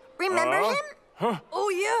Khalil. Remember him? Huh? Oh,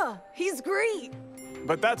 yeah. He's great.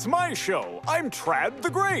 But that's my show. I'm Trad the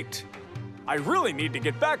Great. I really need to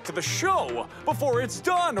get back to the show before it's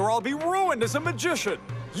done or I'll be ruined as a magician.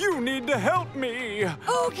 You need to help me.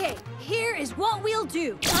 Okay, here is what we'll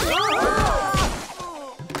do.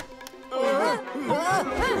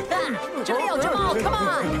 Jamil, Jamal, come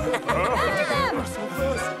on!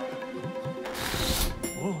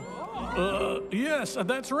 Yes,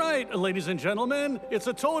 that's right, ladies and gentlemen. It's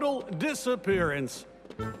a total disappearance.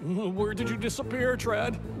 Where did you disappear,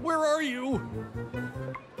 Trad? Where are you?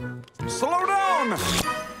 Slow down!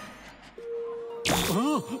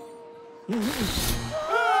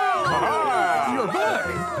 You're back!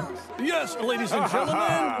 Yes, ladies and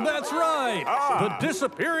gentlemen, that's right. The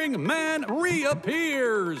disappearing man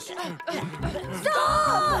reappears.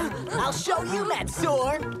 Stop! I'll show you,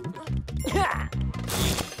 Mansour.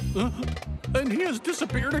 And he has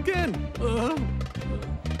disappeared again.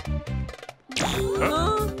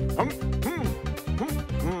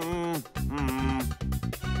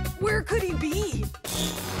 Where could he be?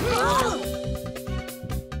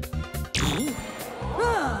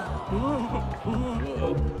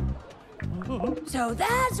 So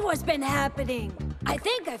that's what's been happening. I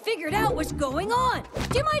think I figured out what's going on.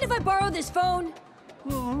 Do you mind if I borrow this phone?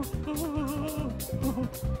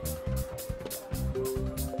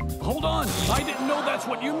 Hold on. I didn't know that's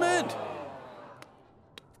what you meant.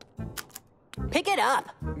 Pick it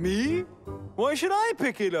up. Me? Why should I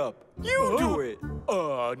pick it up? You do it.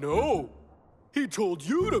 No. He told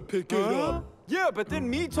you to pick it up. Yeah, but then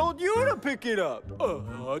me told you to pick it up.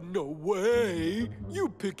 No way. You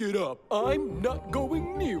pick it up. I'm not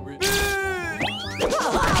going near it.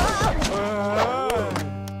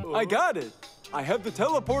 I got it. I have the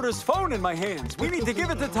teleporter's phone in my hands. We need to give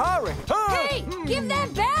it to Tarek. Hey, give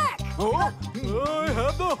that back! Oh, I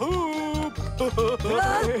have the hoop.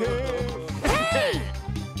 Hey!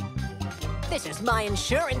 This is my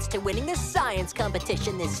insurance to winning the science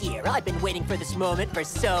competition this year. I've been waiting for this moment for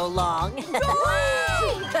so long.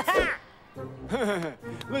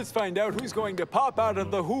 Let's find out who's going to pop out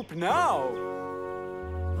of the hoop now.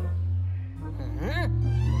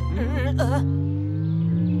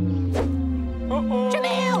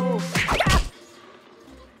 Jamil!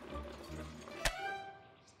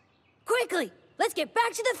 Quickly, let's get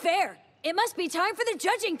back to the fair. It must be time for the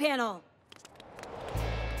judging panel.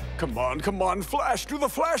 Come on, Flash, do the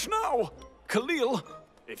flash now! Khalil,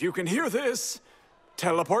 if you can hear this,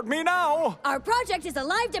 teleport me now! Our project is a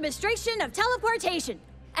live demonstration of teleportation.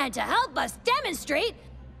 And to help us demonstrate,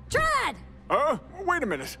 Trad! Wait a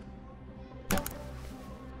minute.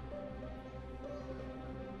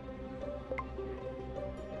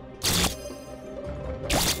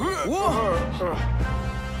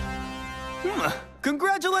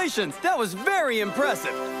 Congratulations! That was very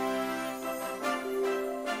impressive!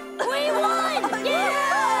 We won!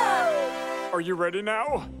 Yeah! Are you ready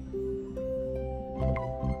now?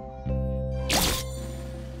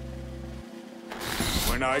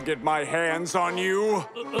 When I get my hands on you...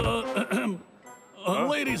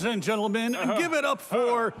 Ladies and gentlemen, give it up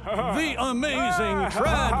for the amazing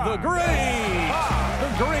Trad the Great!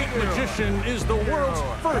 The Great Magician is the world's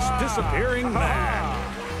first disappearing man.